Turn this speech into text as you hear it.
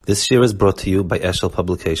This year is brought to you by Eshel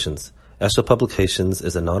Publications. Eshel Publications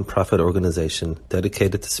is a non-profit organization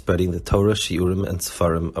dedicated to spreading the Torah, Shiurim, and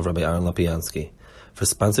Sefarim of Rabbi Aaron Lopiansky. For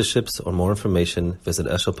sponsorships or more information, visit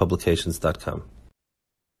eshelpublications.com.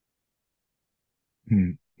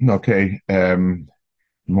 Okay.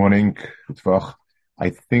 Morning. I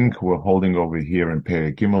think we're holding over here in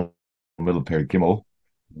Perek Gimel, middle Perek Gimel,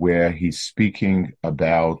 where he's speaking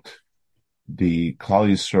about the Klal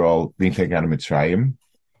Yisrael being taken out of Mitzrayim.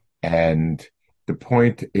 And the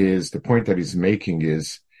point that he's making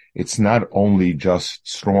is it's not only just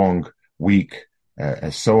strong, weak,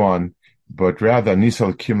 and so on, but rather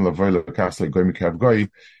Nisal Kim Lavoy Lekasle Goy Mikav Goy.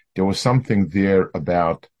 There was something there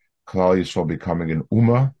about Klal Yisrael becoming an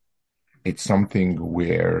Ummah. It's something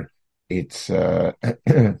where the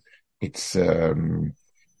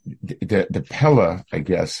Pella, I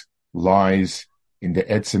guess, lies in the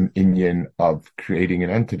Etzem Inyan of creating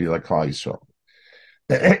an entity like Klal Yisrael.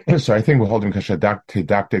 So I think we're holding Kasha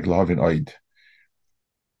Tedaktik Lavin Oid.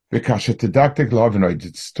 The Kasha Tedaktik Lavin Oid,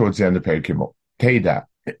 it's towards the end of Perek Gimel. Teda.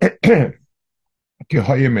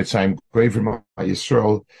 Gehoyim Mitzayim Gravim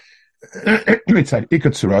Yisrael Mitzayim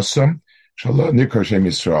Ikatsurasam Shalom Nikor Shem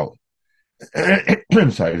Yisrael.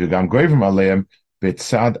 Sorry, V'gam Gravim Aleim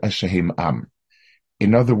B'tzad Ashahim Am.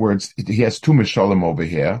 In other words, he has two Mishalim over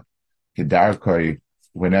here. Kedarkoi,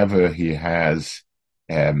 whenever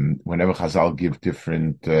Chazal give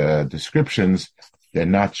different descriptions, they're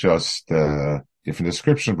not just different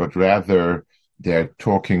descriptions, but rather they're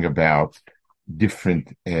talking about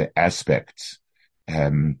different aspects.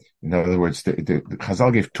 In other words, the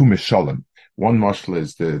Chazal gave two mishalim. One mashal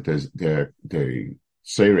is the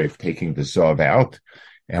seiref taking the zav out,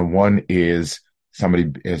 and one is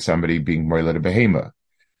somebody being moiled a behema.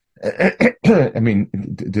 I mean,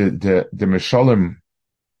 the mishalim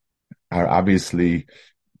are obviously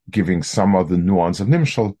giving some of the nuance of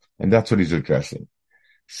Nimshal, and that's what he's addressing.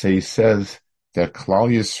 So he says that Klal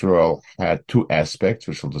Yisrael had two aspects,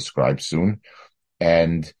 which we'll describe soon,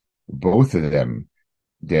 and both of them,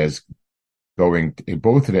 they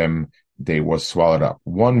were swallowed up.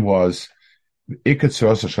 One was the Ruchnistik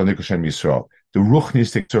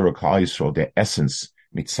Tzura Klal Yisrael, the essence,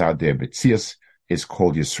 mitzad de betzias, is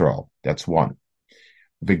called Yisrael. That's one.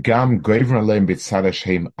 V'gam goyver aleim b'tzad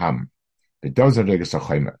Hashem am.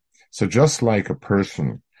 So just like a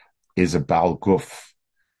person is a Baal Guf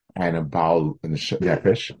and a Baal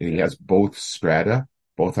Nefesh, he has both strata,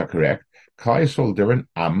 both are correct. Klal Yisrael, they're an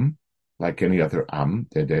Am, like any other Am,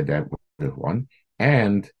 they're one,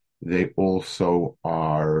 and they also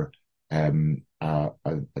are an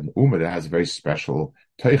Ummah that has a very special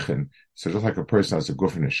Teichen. So just like a person has a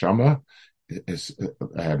Guf and a Neshama,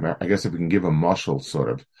 I guess if we can give a mashal sort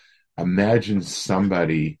of, imagine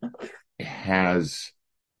somebody has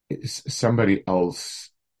somebody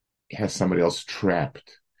else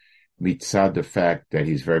trapped mitzad the fact that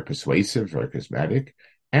he's very persuasive, very charismatic,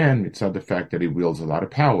 and mitzad the fact that he wields a lot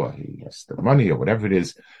of power, he has the money or whatever it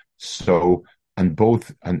is. So in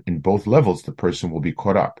both levels, the person will be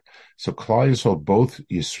caught up. So Klal Yisrael, both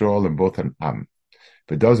Yisrael and both an Am.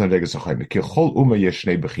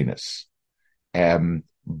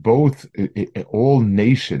 All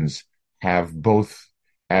nations have both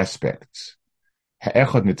aspects. In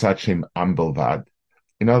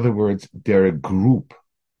other words, they're a group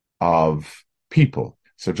of people.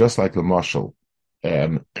 So just like the marshal,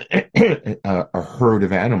 a herd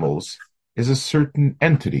of animals is a certain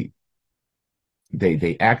entity.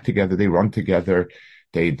 They act together, they run together,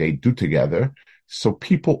 they do together. So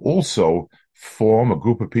people also form a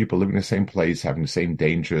group of people living in the same place, having the same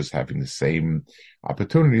dangers, having the same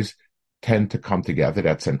opportunities, tend to come together.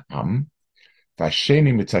 That's an Am. And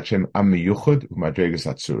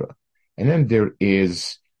then there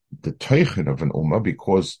is the Teichen of an Ummah,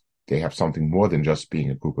 because they have something more than just being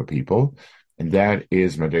a group of people, and that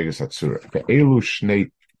is Madregas Atzura.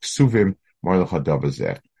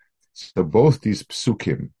 So both these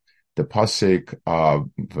psukim, the pasuk of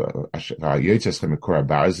Yotzes Chemikora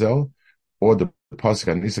Barzel, or the pasuk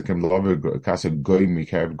Anisakim Lover Kasa Goy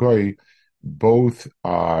Mikav Goy, both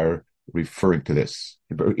are referring to this.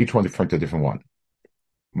 Each one referring to a different one.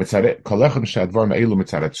 I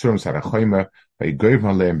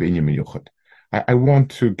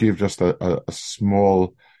want to give just a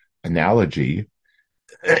small analogy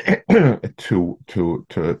to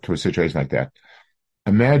a situation like that.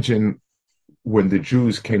 Imagine when the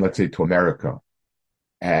Jews came, let's say, to America,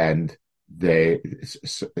 and they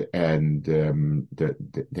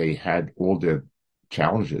had all the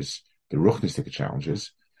challenges, the Ruchnistic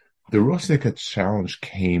challenges. The Ruchnistic challenge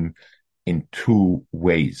came in two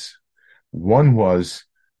ways. One was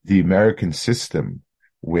the American system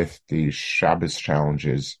with the Shabbos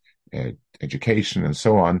challenges, education, and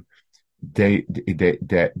so on, we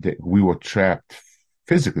were trapped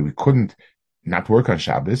physically. We couldn't not work on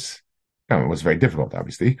Shabbos. It was very difficult,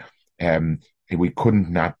 obviously. We couldn't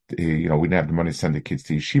not, we didn't have the money to send the kids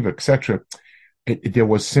to yeshiva, etc. There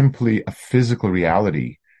was simply a physical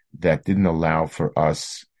reality that didn't allow for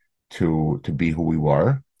us to be who we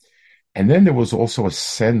were. And then there was also a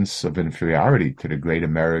sense of inferiority to the great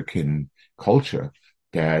American culture,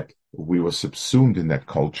 that we were subsumed in that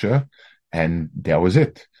culture, and that was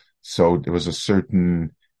it. So there was a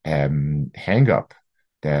certain hang up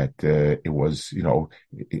that it was,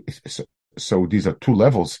 so these are two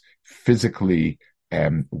levels. Physically,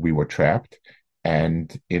 we were trapped,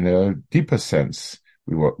 and in a deeper sense,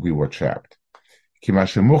 we were trapped. So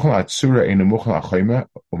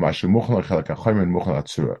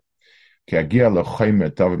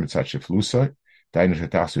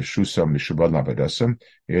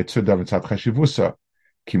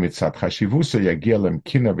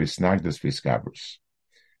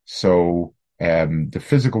the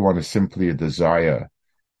physical one is simply a desire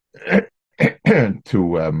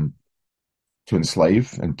to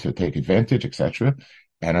enslave and to take advantage, etc.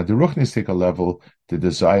 And at the ruchnistic level, the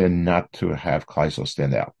desire not to have Klal Yisrael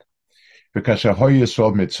stand out. Because Shahoy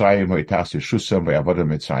Yisrael Mitzrayim Hoitas Yeshusam V'Avodah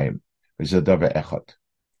Mitzrayim V'Zadav Echad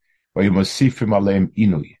V'Yimosifim Aleim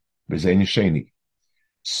Inui V'Zein Sheni.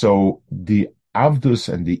 So the Avdus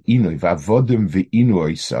and the Inui V'Avodim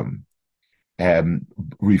V'Inuisam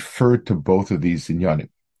refer to both of these inyanim.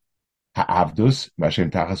 Ha'avdus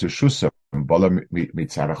Mashem Tachas Yeshusam Bola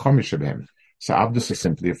Mitzara Chomish Behem. So Avdus is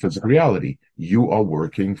simply a physical reality. You are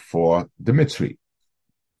working for the Mitzri.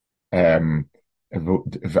 Now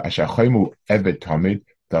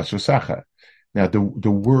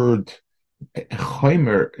the word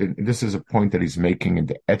chaimer, this is a point that he's making in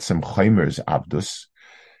the Etzem Chaimer's Avdus.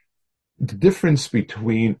 The difference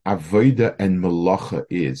between avoda and malacha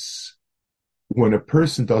is when a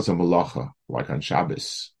person does a malacha, like on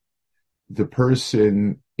Shabbos, the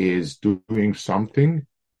person is doing something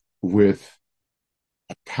with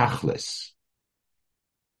a tachlis.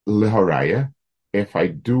 Leharaya, if I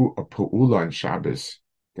do a pu'ula on Shabbos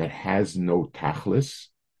that has no tachlis,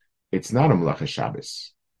 it's not a malacha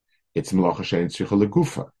Shabbos. It's malacha she'en tzricha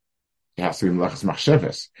legufa. It has to be malachas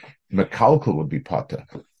machsheves. Mekalkel would be pata.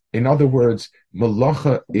 In other words,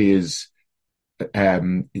 malacha is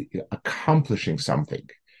accomplishing something.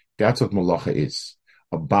 That's what malacha is.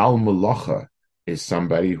 A Baal malacha is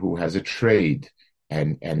somebody who has a trade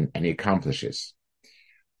and he accomplishes.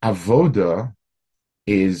 Avoda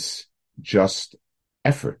is just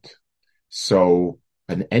effort. So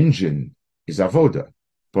an engine is avoda,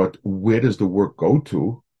 but where does the work go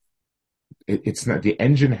to? It's not, the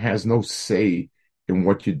engine has no say in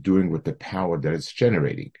what you're doing with the power that it's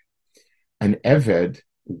generating. An Eved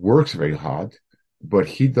works very hard, but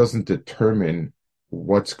he doesn't determine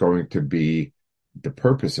what's going to be the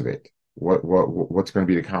purpose of it, what's going to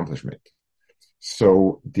be the accomplishment.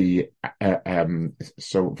 So v'avodim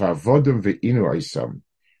ve'inu oisam,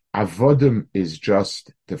 avodim is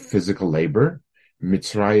just the physical labor.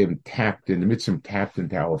 Mitzrayim tapped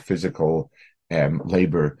into our physical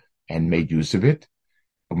labor and made use of it.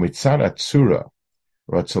 Mitzad atzura,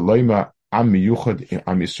 ratzaloima am miyuchad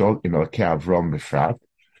am Yisrael im elkei Avram befrat,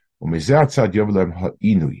 umizeh atzad yovelem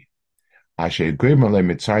ha'inui. Asher goyim alei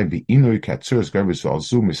Mitzrayim v'inui katzuras Gevuros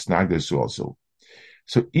alzu misnagde zu alzu.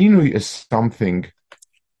 So inui is something.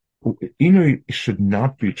 Inui should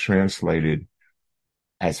not be translated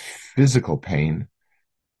as physical pain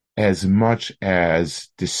as much as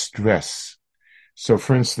distress. So,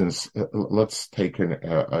 for instance, let's take an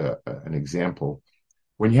example.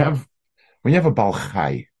 When you have a Baal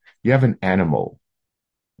Chai, you have an animal.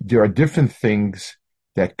 There are different things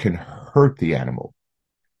that can hurt the animal,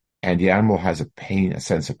 and the animal has a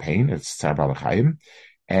sense of pain. It's Tzar Baal Chaim,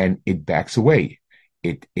 and it backs away.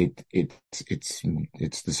 It's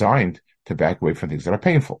designed to back away from things that are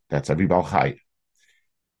painful. That's every Baal Chai.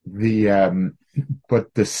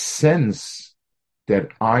 But the sense that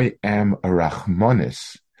I am a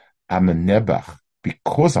Rachmanis, I'm a Nebach,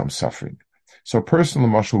 because I'm suffering. So a person,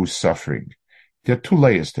 L'mashal, who's suffering, there are two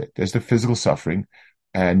layers to it. There's the physical suffering,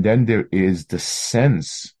 and then there is the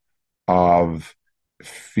sense of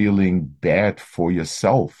feeling bad for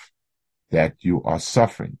yourself that you are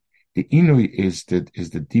suffering. The Inui is the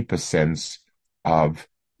deeper sense of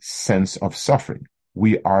suffering.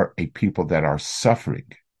 We are a people that are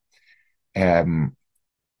suffering.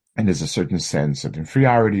 And there's a certain sense of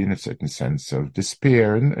inferiority and a certain sense of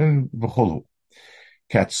despair and v'cholu.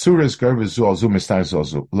 Katsuras Gevuros zu alzu mistar zu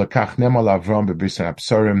alzu. Lekach nemal Avram bebrisan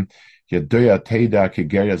apsorim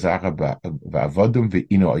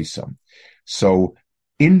So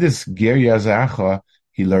in this Gerya Zacha,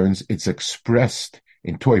 he learns it's expressed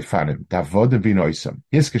in Toifanim, Davodim Vinoisam.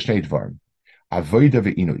 Hier ist geschneit worden. Avoida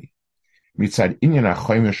Veinui. Mitzad Inyan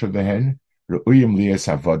HaChoyme Shuvehen, Re'uyim Lies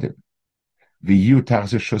Avodim. V'yu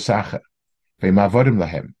Tarzu Shosacha. V'im Avodim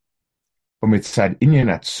Lahem. Umitzad Inyan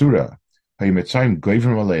Atzura, Ha'yimetzayim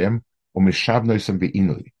Goyvim Aleim, Umishav Noisam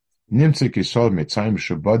Veinui. Nimtze Kisol Mitzayim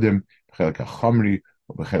Shubodim, B'chelak HaChamri,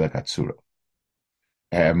 B'chelak Atzura.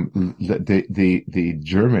 The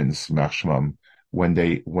Germans, Machshmam, during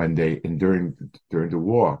the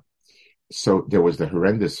war, so there was the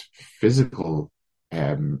horrendous physical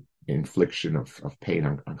infliction of pain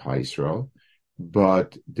on Klal Yisrael,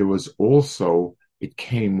 but there was also, it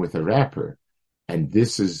came with a wrapper, and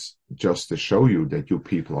this is just to show you that you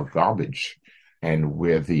people are garbage, and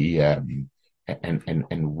we're the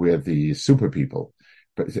and we're the super people.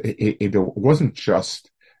 But it wasn't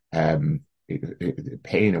just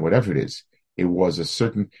pain or whatever it is. It was a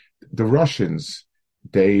certain, the Russians,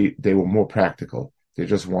 they were more practical. They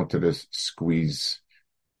just wanted to squeeze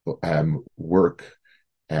work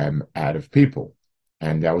out of people,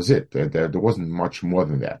 and that was it. There wasn't much more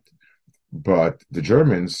than that. But the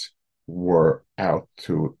Germans were out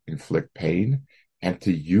to inflict pain and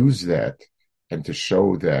to use that and to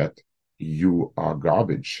show that you are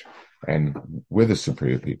garbage and we're the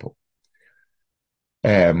superior people.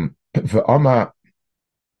 V'ama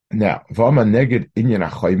neged inyan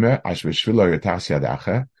achoyme ash v'shvilo yotas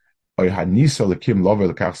yadacha oy hanisa lekim lover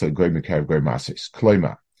lekach so goy mikav goy masis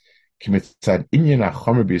kloima kimitzad inyan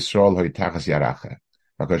achomer b'Yisrael hoytachas yadacha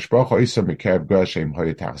v'kadosh baruch hu isa mikav goy Hashem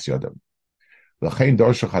hoytachas yodam l'chein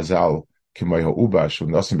dorshu chazal kimoy ha'uba shu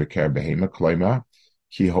nosim mikav behema kloima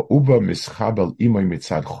ki ha'uba mischabel imoy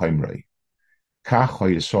mitzad choymrei kach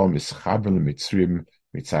hoy Yisrael mischabel mitzrim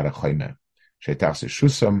mitzad achoyme sheitachas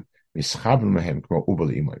shusam. So, Klal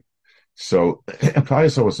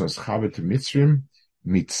Yisrael was mischaber to Mitzrim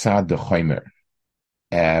mitzad the Chomer.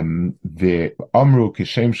 The Amru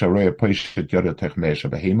kishem sharoya poishet yodatech me'esh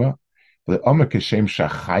behema, the Amru kishem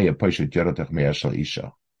shachaya poishet yodatech me'esh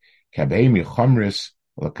isha. Kabehemi chomris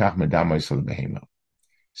lekach medamos al behema.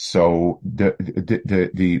 So the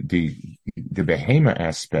behema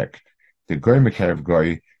aspect, the goy mekarev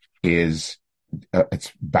goy, is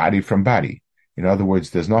it's body from body. In other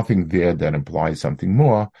words, there's nothing there that implies something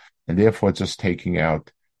more, and therefore it's just taking out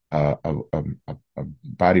a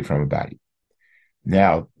body from a body.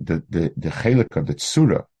 Now, the chelik of the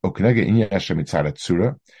tzura, oknege inya Hashem mitzad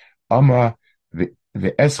tzura, ama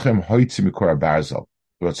ve'eschem hoitzi mikor barzel,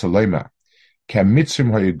 v'tzolema, kem mitzrim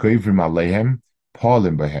hoyegoivrim aleihem,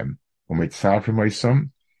 palim behem, u'mitzarfim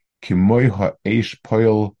oisam, kimoy ha'esh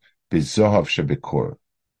poil bezohav shebekor.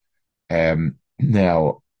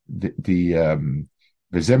 Now, the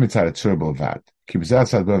v'zemitzad atzura b'levad ki b'zeh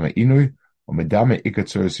atzad b'levad inui u'medame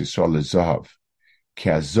ikatzuras Yisrael lezohav ki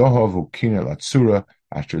hazohav u'kinel atzura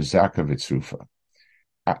asher zaka v'tzrufa.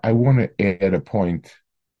 I want to add a point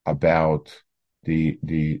about the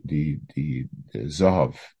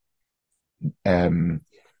zohav.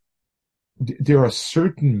 There are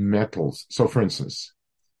certain metals. So, for instance,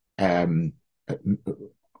 iron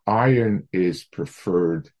is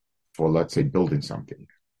preferred for, let's say, building something.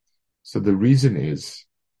 So the reason is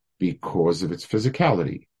because of its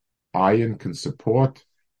physicality. Iron can support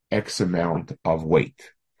X amount of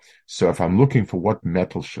weight. So if I'm looking for what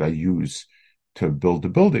metal should I use to build a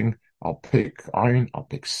building, I'll pick iron, I'll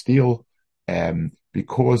pick steel,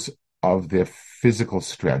 because of their physical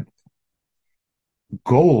strength.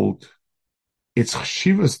 Gold, its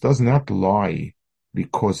chshivas does not lie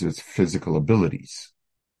because of its physical abilities.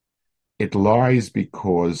 It lies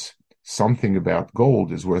because something about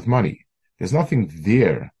gold is worth money. There's nothing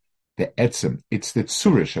there, the etzem. It's the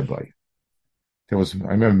tzura shabai. I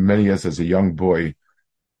remember many years as a young boy,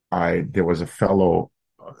 there was a fellow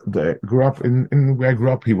that grew up in where I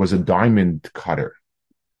grew up. He was a diamond cutter.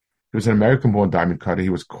 He was an American-born diamond cutter. He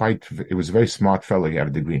was a very smart fellow. He had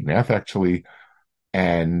a degree in math, actually.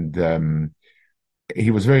 And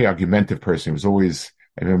he was a very argumentative person. I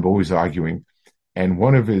remember always arguing. And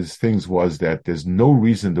one of his things was that there's no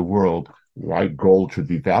reason in the world why gold should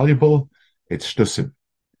be valuable. It's shtusim.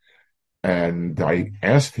 And I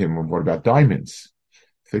asked him, what about diamonds?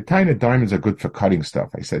 The kind of diamonds are good for cutting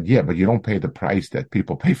stuff. I said, yeah, but you don't pay the price that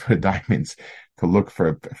people pay for diamonds to look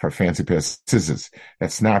for a fancy pair of scissors.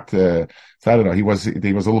 That's not, I don't know. He was a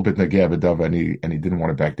little bit negavadava and he didn't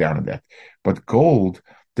want to back down on that. But gold,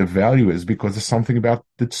 the value is because there's something about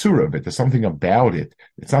the tzura of it. There's something about it.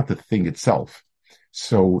 It's not the thing itself.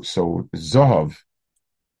 So Zohav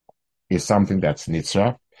is something that's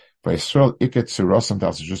nitzraf. Vayisrael iket tzurosam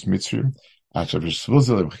das just mitzrim. Asher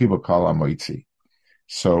v'shvuzel b'chiba kal hamoitzi.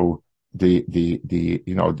 So they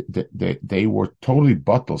were totally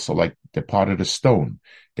bottled. So like they're part of the stone.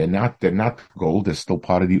 They're not gold. They're still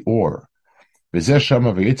part of the ore. V'zeh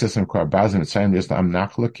shama v'yitzesem karbazim mitzayim yis la'am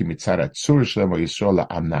nachla ki mitzad atzur shlem Yisrael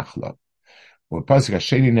la'am nachla. V'pasik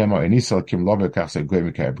hasheni nemo enisal kim lo v'kach se goy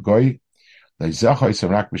mikayev goy le'zacha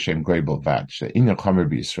yisam rak b'shem goy belvad she'inyan chomer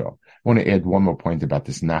b'Yisrael. I want to add one more point about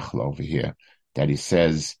this nachla over here, that he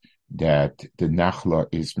says that the nachla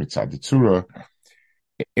is mitzad tzura.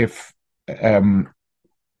 If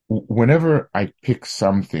whenever I pick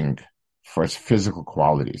something for its physical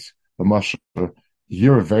qualities,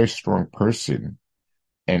 you're a very strong person,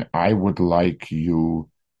 and I would like you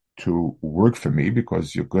to work for me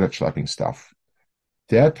because you're good at schlepping stuff.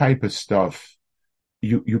 That type of stuff,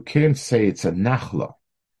 you can't say it's a nachla,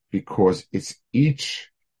 because it's each.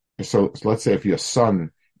 So let's say if your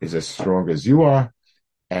son is as strong as you are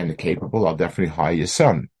and capable, I'll definitely hire your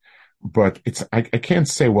son. But I can't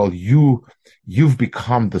say, well, you've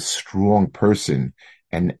become the strong person,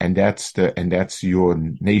 and that's your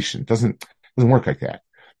nation. It doesn't work like that.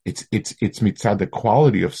 It's mitzad the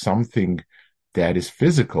quality of something that is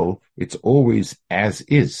physical. It's always as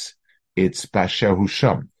is. It's basher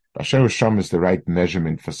husham. Basher husham is the right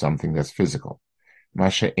measurement for something that's physical.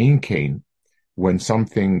 Masha ein kain, when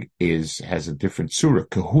something has a different surah,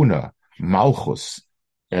 kahuna, malchus,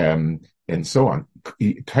 and so on.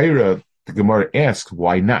 Torah, the Gemara asks,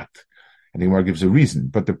 why not? And the Gemara gives a reason.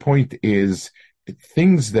 But the point is,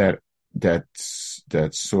 things that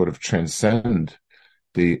sort of transcend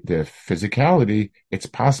the physicality, it's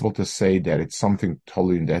possible to say that it's something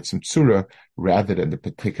totally in that tzura rather than the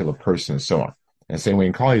particular person and so on. And the same way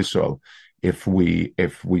in Klal Yisrael, if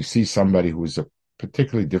we see somebody who is a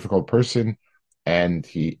particularly difficult person and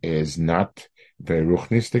he is not very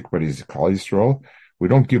ruchnistic, but he's a Klal Yisrael, we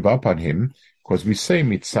don't give up on him, because we say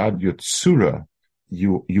mitzad yotzura,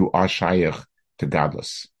 you are shayach to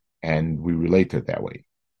godless, and we relate it that way.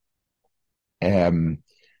 So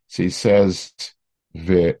he says,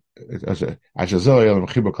 so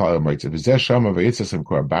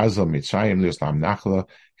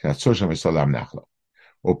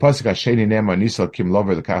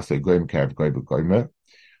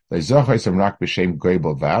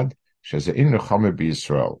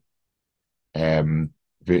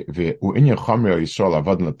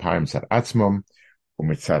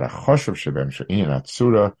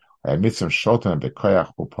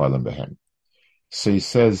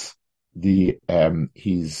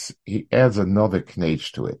he says he adds another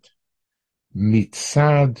knage to it.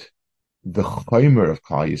 Mitzad the chomer of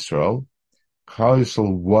Klal Yisrael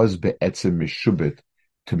was be'etzem mishubit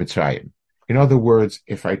to Mitzrayim. In other words,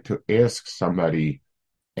 if I to ask somebody,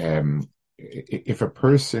 if a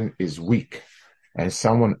person is weak and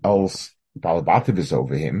someone else balabativ is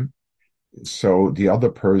over him, so the other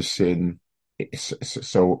person,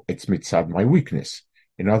 so it's mitzad my weakness.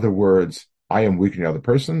 In other words, I am weak in the other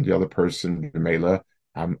person, the Mela,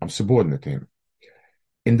 I'm subordinate to him.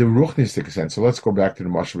 In the ruchnistic sense, so let's go back to the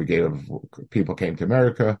mashal we gave of people came to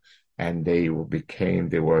America and they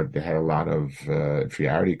had a lot of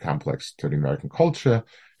inferiority complex to the American culture,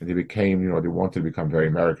 and they became, they wanted to become very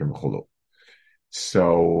American.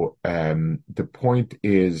 So the point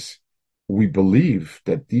is, we believe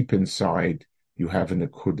that deep inside you have a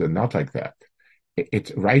nekuda not like that.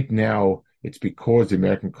 It's right now, it's because the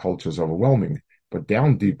American culture is overwhelming, but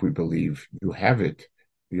down deep we believe you have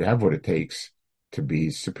what it takes to be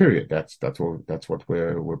superior. That's what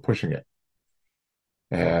we're pushing it.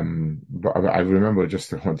 But I remember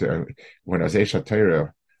just when I was Esha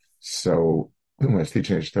Torah, so when I was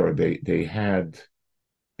teaching Esha Torah, they had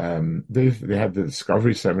the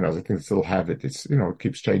discovery seminars. I think they still have it. It's it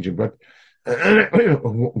keeps changing, but it's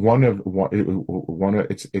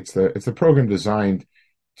a program designed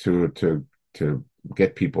to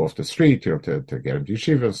get people off the street, to get into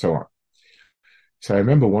yeshiva and so on. So I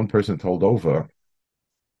remember one person told over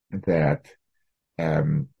that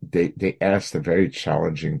they asked a very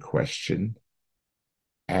challenging question,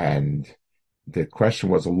 and the question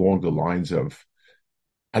was along the lines of,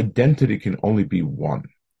 identity can only be one.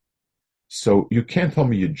 So you can't tell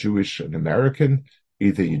me you're Jewish and American,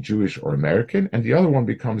 either you're Jewish or American, and the other one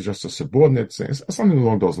becomes just a subordinate, something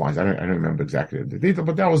along those lines. I don't remember exactly the detail,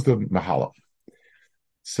 but that was the mahala.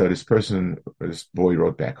 So this boy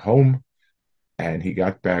wrote back home, and he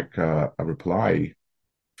got back a reply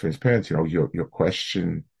from his parents. Your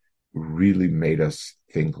question really made us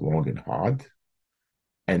think long and hard,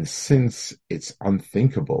 and since it's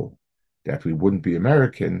unthinkable that we wouldn't be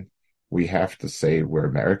American, we have to say we're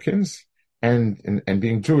Americans, and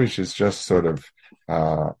being Jewish is just sort of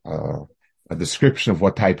a description of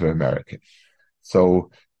what type of American.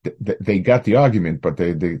 So they got the argument, but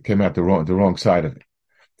they came out the wrong side of it.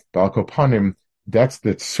 Bal Kopanim, that's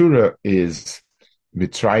the Tzura is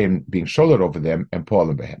Mitzrayim being shouldered over them and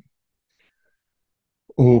Paul behem.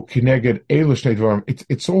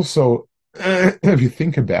 It's also, if you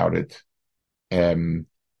think about it,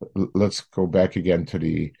 let's go back again to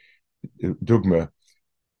the dogma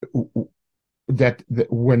that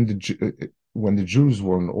when the Jews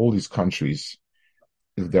were in all these countries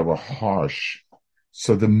that were harsh,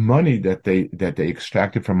 so the money that they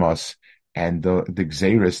extracted from us and the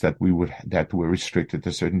Gevuros that were restricted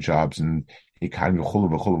to certain jobs and economy,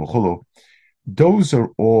 those are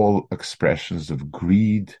all expressions of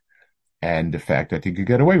greed and the fact that you could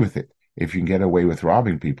get away with it. If you can get away with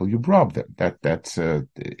robbing people, you rob them. That's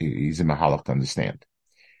easy mahalach to understand.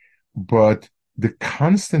 But the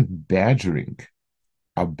constant badgering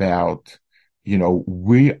about,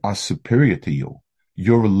 we are superior to you.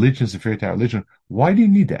 Your religion is superior to our religion. Why do you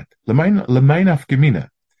need that?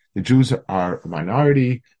 The Jews are a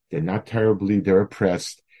minority. They're not they're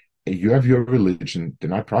oppressed. You have your religion. They're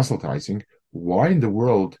not proselytizing. Why in the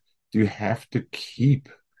world do you have to keep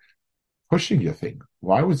pushing your thing?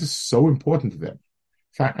 Why was this so important to them?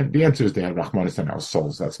 So the answer is they have Rahmanis on our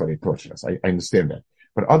souls. That's why they tortured us. I understand that.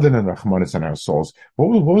 But other than Rahmanis on our souls, what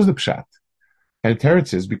was the pshat? And the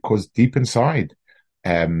Teretz is because deep inside,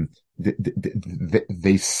 they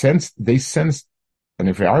sensed an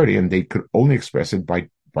inferiority, and they could only express it by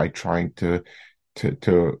trying to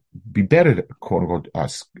be better, quote unquote,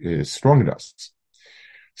 us, stronger than us.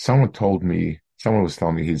 Someone was telling me my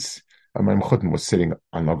Mechutin was sitting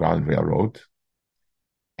on Long Island Railroad,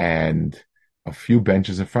 and a few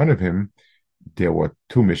benches in front of him, there were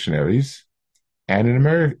two missionaries and an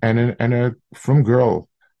American and a from girl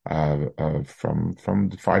from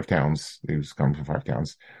the five towns. He was coming from five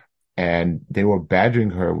towns, and they were badgering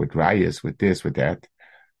her with rayas, with this, with that,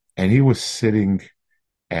 and he was sitting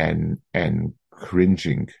and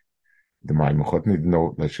cringing. The Mechutin didn't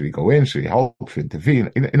know, should he go in, should he help, should he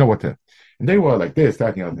intervene, and they were like this,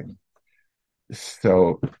 that, and the other thing.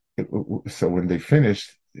 So when they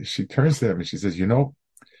finished, she turns to them and she says,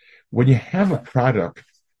 when you have a product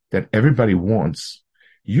that everybody wants,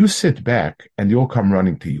 you sit back and they all come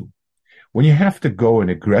running to you. When you have to go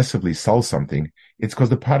and aggressively sell something, it's because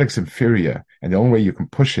the product's inferior, and the only way you can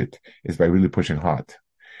push it is by really pushing hard.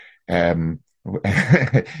 And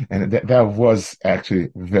that was actually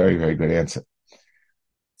a very, very good answer.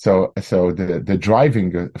 So the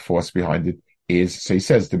driving force behind it is, so he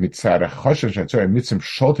says, the mitzvah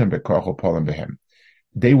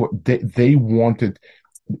they wanted,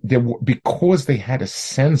 because they had a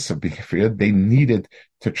sense of being fear, they needed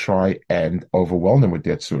to try and overwhelm them with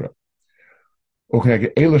their tzura.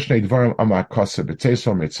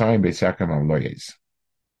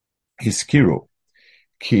 Hiskiru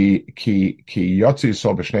ki yotzu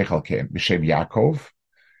yisol b'shnei chalkeim b'shem Yaakov,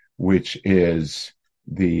 which is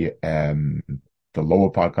the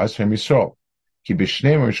lower podcast from Yisrael. Ki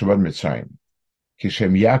b'shneim mishabad Mitzrayim. Ki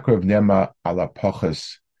shem Yaakov nema ala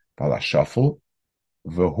poches bala shafel.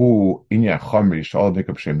 V'hu inya chomer yishol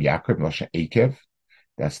nikab shem Yaakov l'shem Ekev.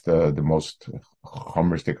 That's the most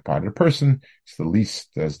chomeristic part of the person. It's the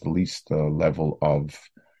least level of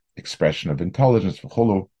expression of intelligence.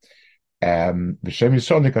 V'cholu. Now,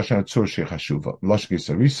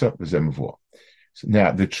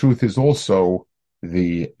 the truth is also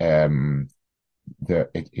it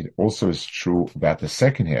also is true about the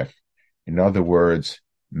second half. In other words,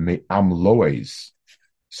 am loes.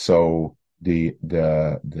 So the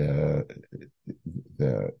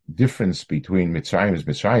difference between Mitzrayim is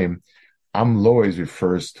Mitzrayim. Am loes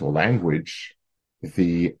refers to language.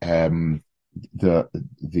 The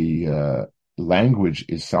language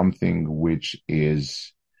is something which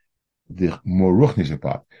is the more ruchnische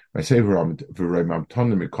part. I say the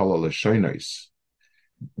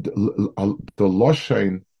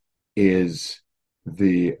loshain is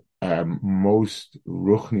the most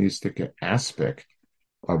ruchnistic aspect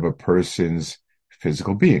of a person's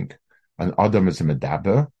physical being. An Adam is a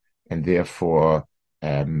medaber, and therefore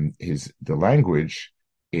the language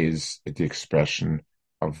is the expression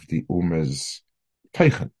of the Uma's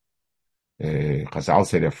teichen. Chazal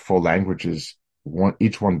say there are four languages,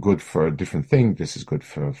 each one good for a different thing. This is good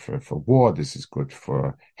for war. This is good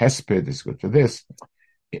for hesped. This is good for this.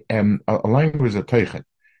 A language is a teichen.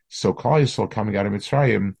 So Klal Yisrael coming out of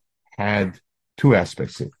Mitzrayim had two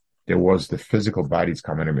aspects. There was the physical bodies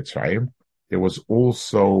coming out of Mitzrayim. There was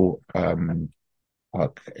also coming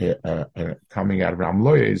out of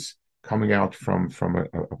Ramloyes, coming out from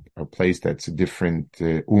a place that's a different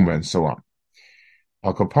Ummah and so on.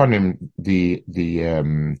 Al Kapanim,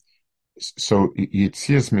 so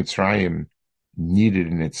Yetzias Mitzrayim needed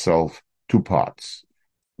in itself two parts.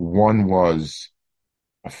 One was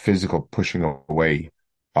a physical pushing away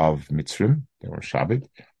of Mitzrim, they were Shabbat.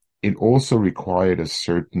 It also required a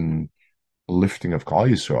certain lifting of Klal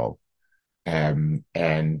Yisrael, and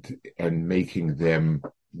making them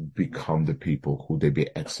become the people who they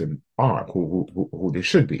are, who they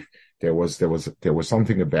should be. There was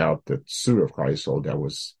something about the Surah of Klal Yisrael that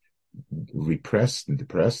was repressed and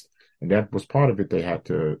depressed, and that was part of it. They had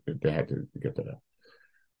to get that out.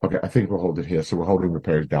 Okay, I think we'll hold it here. So we're holding the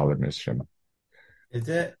Perek Dalet Hashem. Is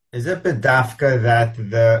it bedafka that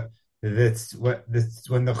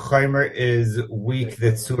when the Chaimer is weak,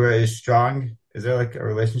 that Surah is strong? Is there like a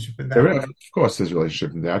relationship in that? Of course, there's a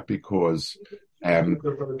relationship in that, because the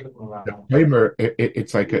Chaimer,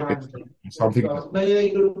 it's like it's something.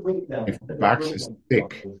 If the wax is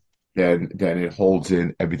thick, then it holds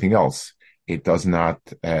in everything else. It does not.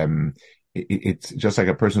 It's just like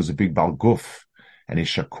a person who's a big bal guf, and his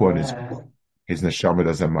shakur, his neshama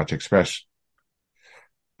doesn't have much expression.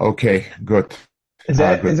 Okay, good. Is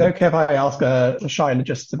it okay if I ask Shine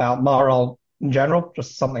just about Maharal in general?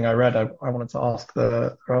 Just something I read. I wanted to ask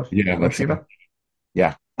the Rav. Yeah, let's see.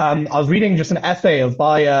 Yeah. I was reading just an essay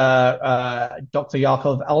by Dr.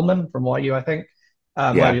 Yaakov Elman from YU, I think,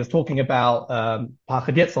 where he was talking about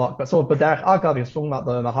Pachad Yitzhak, but sort of B'derech Agav, he was talking about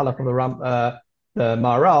the Mahalach from the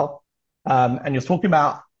Maharal, and he was talking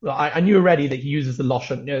about. I knew already that he uses the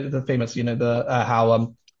Lashon, the famous,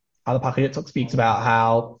 how the Pachad Yitzhak speaks about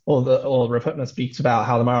how, or Rav Hutner speaks about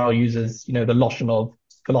how the Maharal uses, the Lashon of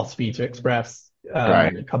philosophy to express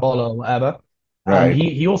Kabbalah or whatever. Right.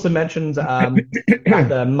 He also mentions that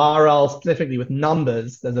the Maharal specifically with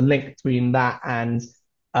numbers, there's a link between that and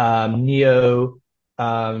Pythagorism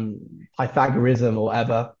or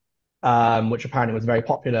whatever, which apparently was very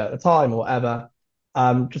popular at the time or whatever.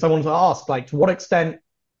 I wanted to ask, like, to what extent,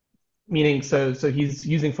 meaning, so he's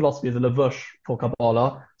using philosophy as a lavush for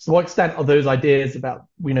Kabbalah. So to what extent are those ideas about,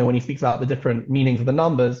 when he speaks about the different meanings of the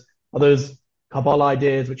numbers, are those Kabbalah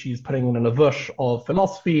ideas which he's putting in a lavush of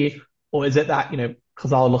philosophy, or is it that,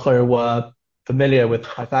 Chazal L'chor were familiar with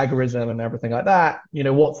Pythagorism and everything like that?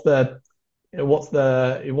 What's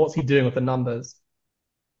he doing with the numbers?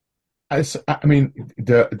 I mean,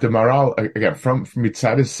 the Maharal, again, from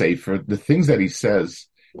Mitzad Sefer, the things that he says,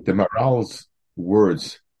 the Maharal's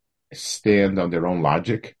words stand on their own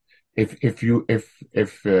logic. When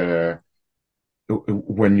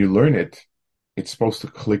you learn it, it's supposed to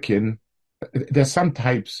click in. There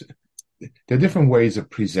are different ways of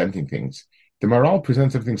presenting things. The Maharal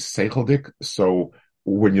presents everything seicheldik, so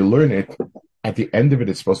when you learn it, at the end of it,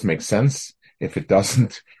 it's supposed to make sense. If it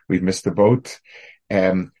doesn't, we've missed the boat.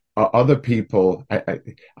 Other people, I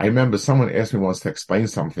remember someone asked me once to explain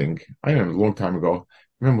something. I remember a long time ago.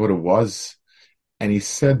 I remember what it was. And he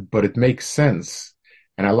said, but it makes sense.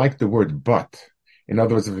 And I like the word but. In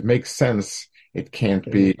other words, if it makes sense, it can't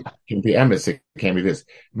be emes, it can't be this.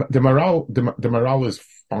 The Maharal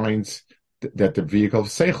finds that the vehicle of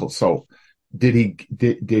seichel. So did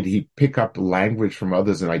he pick up language from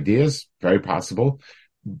others and ideas? Very possible.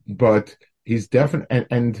 But he's definitely,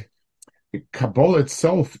 and Kabbalah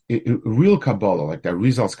itself, real Kabbalah, like the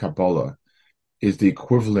Arizal's Kabbalah, is the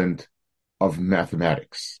equivalent of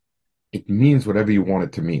mathematics. It means whatever you want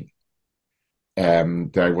it to mean.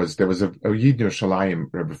 There was a Yid in Yerushalayim,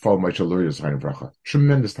 Rabbi Fall Moshe Luria Zechariah Bracha,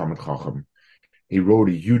 tremendous Talmid Chacham. He wrote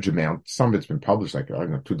a huge amount. Some of it's been published, like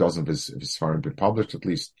 24 of his Sfarim been published, at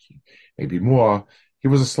least maybe more. He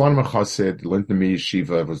was a Slonim Chassid, learned in the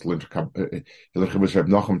Yeshiva, he was Reb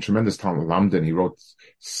Nachum, tremendous Talmid Lamdan. He wrote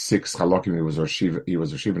 6 Chalakim. He was a Shiva in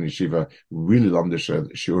Yeshiva, really loved the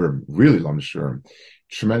Shurim,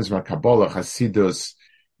 tremendous amount of Kabbalah, Hasidus.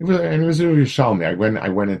 He was a Yerushalmi. I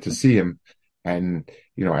went in to see him, and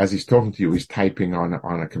as he's talking to you, he's typing on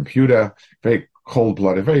a computer, very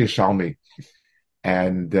cold-blooded, very Yerushalmi.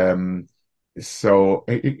 And so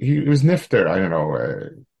he was nifter, I don't know,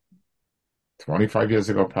 25 years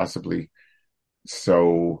ago, possibly.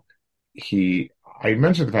 So I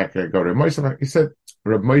mentioned the fact that I go to Reb Moshe. He said,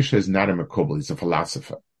 Reb Moshe is not a Mekubal, he's a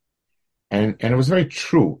philosopher. And it was very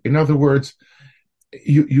true. In other words,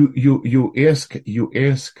 you ask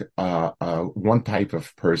one type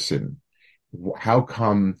of person, how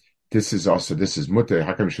come this is also, this is mutter,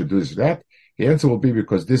 how come you should do this or that? The answer will be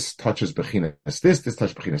because this touches Bechinas this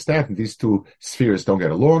touches Bechinas that, and these two spheres don't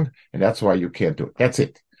get along, and that's why you can't do it. That's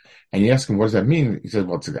it. And you ask him, what does that mean? He said,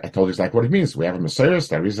 well, I told you exactly what it means. We have a Messiah, the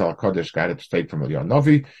Arizal HaKodesh got it straight from Eliyahu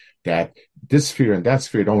Novi. that this sphere and that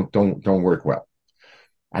sphere don't work well.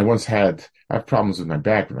 I have problems with my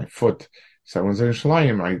back, with my foot. So when I was in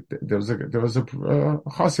Yerushalayim, there was a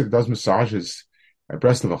chassid does massages at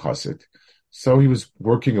breast of a chassid. So he was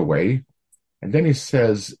working away, and then he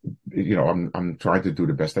says, I'm trying to do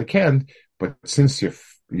the best I can, but since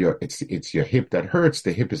it's your hip that hurts,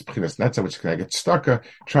 the hip is b'chinas netza, which can get stucker.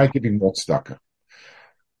 Try giving more stucker.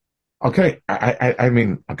 Okay, I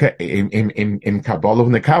mean, okay, in Kabbalah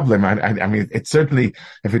and the Kabbalah, I mean, it certainly,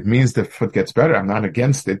 if it means the foot gets better, I'm not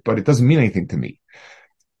against it, but it doesn't mean anything to me.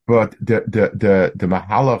 But the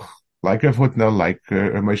Mahalach, like Rav Hutner, like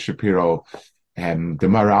Moshe Shapiro, and the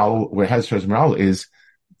Maral, where Hezrah's Maral is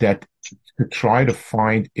that to try to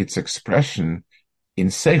find its expression in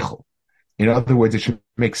Seichel. In other words, it should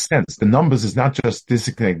make sense. The numbers is not just this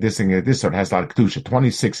is connected, this, so it has a lot of kedusha.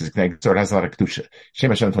 26 is connected, so it has a lot of kedusha. Shem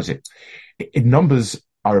Hashem 26. Numbers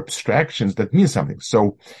are abstractions that mean something.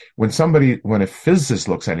 So when a physicist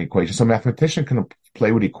looks at an equation, so a mathematician can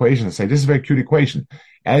play with equations and say, this is a very cute equation.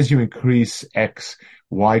 As you increase x,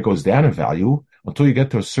 y goes down in value until you get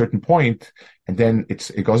to a certain point, and then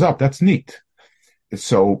it goes up. That's neat.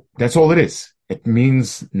 So that's all it is. It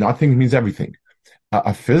means nothing, it means everything.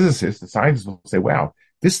 A physicist, a scientist will say, wow,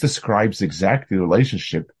 this describes exactly the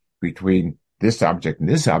relationship between this object and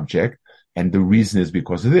this object, and the reason is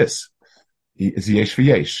because of this. It's yesh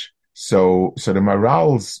v'yesh. So the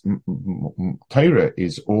Maral's Torah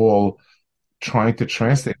is all trying to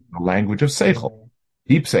translate the language of Seichel.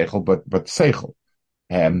 Deep Seichel, but Seichel.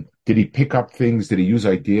 Did he pick up things? Did he use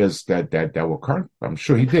ideas that were current? I'm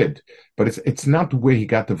sure he did. But it's not where he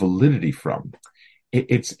got the validity from.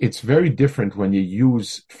 It's very different when you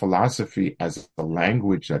use philosophy as a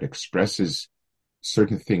language that expresses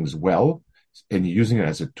certain things well, and you're using it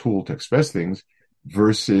as a tool to express things,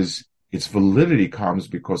 versus its validity comes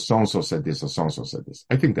because so-and-so said this or so-and-so said this.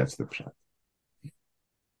 I think that's the shot.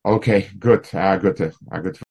 Okay, good. Good.